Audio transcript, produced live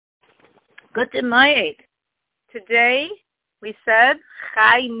Good night. Today we said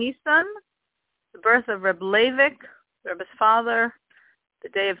Chai Nisan, the birth of Reb Leivik, Rebbe's father, the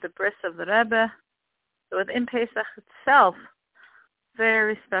day of the bris of the Rebbe. So within Pesach itself,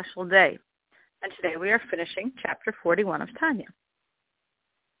 very special day. And today we are finishing chapter 41 of Tanya.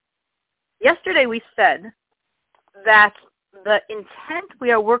 Yesterday we said that the intent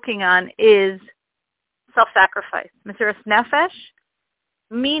we are working on is self-sacrifice, Mesiras Nefesh,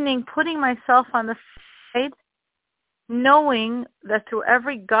 meaning putting myself on the side, knowing that through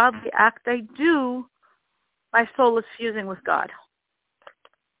every godly act I do, my soul is fusing with God.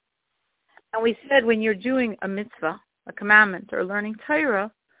 And we said when you're doing a mitzvah, a commandment, or learning Torah,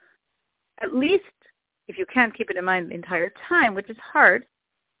 at least, if you can't keep it in mind the entire time, which is hard,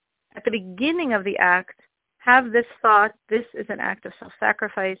 at the beginning of the act, have this thought, this is an act of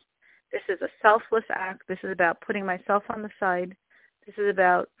self-sacrifice, this is a selfless act, this is about putting myself on the side, this is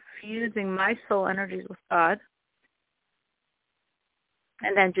about fusing my soul energies with God,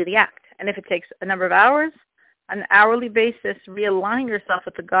 and then do the act. And if it takes a number of hours, on an hourly basis, realign yourself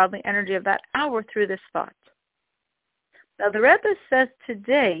with the godly energy of that hour through this thought. Now the Rebbe says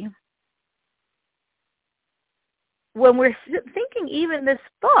today, when we're thinking even this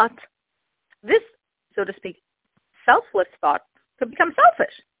thought, this, so to speak, selfless thought could become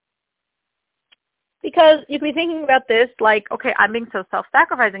selfish. Because you could be thinking about this like, okay, I'm being so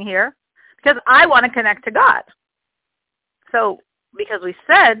self-sacrificing here because I want to connect to God. So because we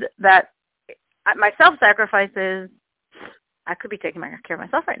said that my self-sacrifice is, I could be taking care of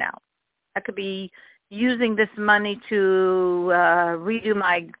myself right now. I could be using this money to redo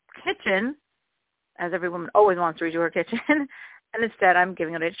my kitchen, as every woman always wants to redo her kitchen, and instead I'm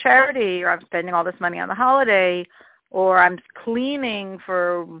giving it to charity, or I'm spending all this money on the holiday, or I'm cleaning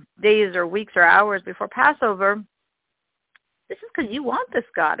for days or weeks or hours before Passover. This is because you want this,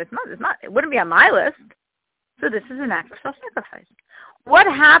 God. It wouldn't be on my list. So this is an act of self-sacrifice. What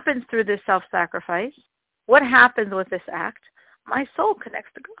happens through this self-sacrifice? What happens with this act? My soul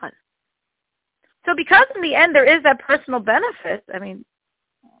connects to God. So because in the end there is that personal benefit, I mean,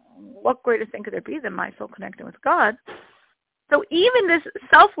 what greater thing could there be than my soul connecting with God? So even this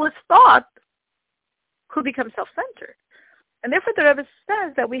selfless thought could become self-centered. And therefore the Rebbe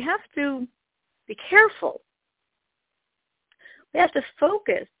says that we have to be careful. We have to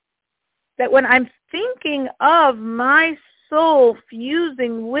focus that when I'm thinking of my soul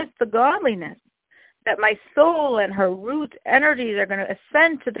fusing with the godliness, that my soul and her root energies are going to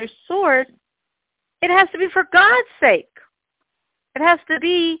ascend to their source, it has to be for God's sake. It has to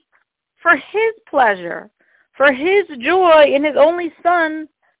be for His pleasure, for His joy in His only Son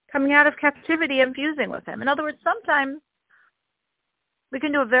coming out of captivity and fusing with Him. In other words, sometimes we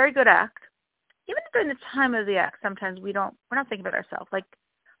can do a very good act. Even during the time of the act, sometimes we're not thinking about ourselves. Like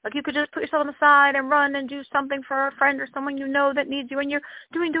you could just put yourself on the side and run and do something for a friend or someone you know that needs you, and you're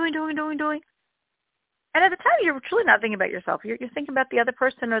doing. And at the time, you're truly not thinking about yourself. You're thinking about the other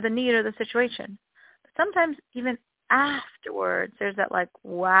person or the need or the situation. But sometimes even afterwards, there's that like,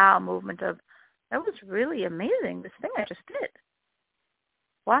 wow movement of, that was really amazing, this thing I just did.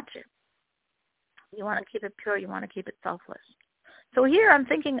 Watch it. You want to keep it pure. You want to keep it selfless. So here I'm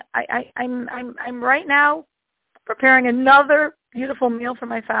thinking, I'm right now preparing another beautiful meal for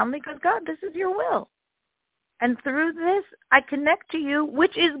my family because, God, this is your will. And through this, I connect to you,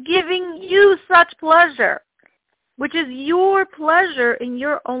 which is giving you such pleasure, which is your pleasure in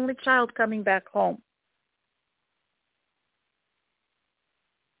your only child coming back home.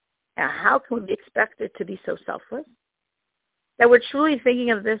 Now, how can we be expected to be so selfless? That we're truly thinking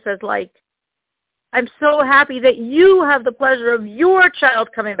of this as like, I'm so happy that you have the pleasure of your child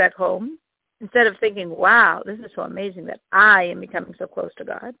coming back home, instead of thinking, wow, this is so amazing that I am becoming so close to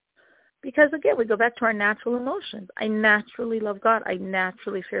God. Because again, we go back to our natural emotions. I naturally love God. I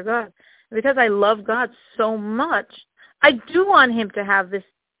naturally fear God. And because I love God so much, I do want Him to have this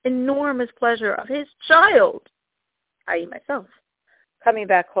enormous pleasure of His child, i.e. myself, coming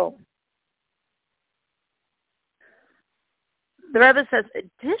back home. The Rebbe says,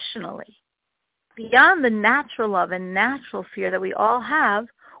 additionally, beyond the natural love and natural fear that we all have,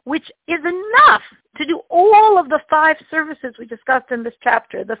 which is enough to do all of the 5 services we discussed in this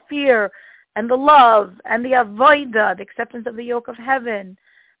chapter, the fear and the love and the avodah, the acceptance of the yoke of heaven,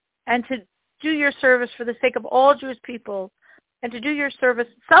 and to do your service for the sake of all Jewish people, and to do your service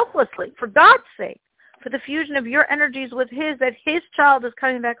selflessly, for God's sake, for the fusion of your energies with His, that His child is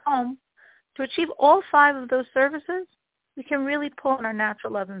coming back home. To achieve all 5 of those services, we can really pull on our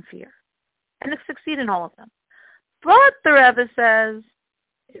natural love and fear and succeed in all of them. But the Rebbe says,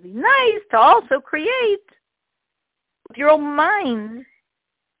 it'd be nice to also create with your own mind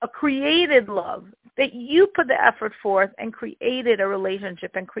a created love, that you put the effort forth and created a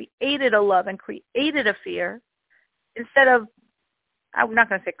relationship and created a love and created a fear, instead of, I'm not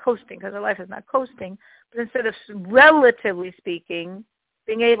going to say coasting because our life is not coasting, but instead of, relatively speaking,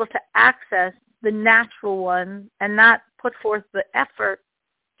 being able to access the natural one and not put forth the effort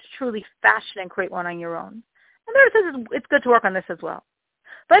to truly fashion and create one on your own. And there, it's good to work on this as well.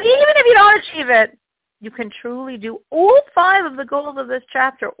 But even if you don't achieve it, you can truly do all 5 of the goals of this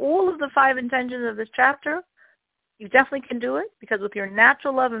chapter, all of the 5 intentions of this chapter. You definitely can do it, because with your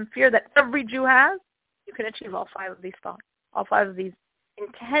natural love and fear that every Jew has, you can achieve all 5 of these thoughts, all 5 of these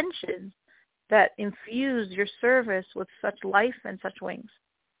intentions that infuse your service with such life and such wings.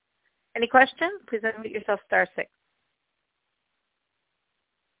 Any questions? Please unmute yourself, *6.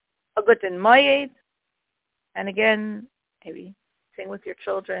 A good in Moyed. And again, maybe sing with your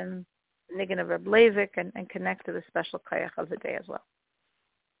children, the Nigun of Reb Leivik, and connect to the special Kayach of the day as well.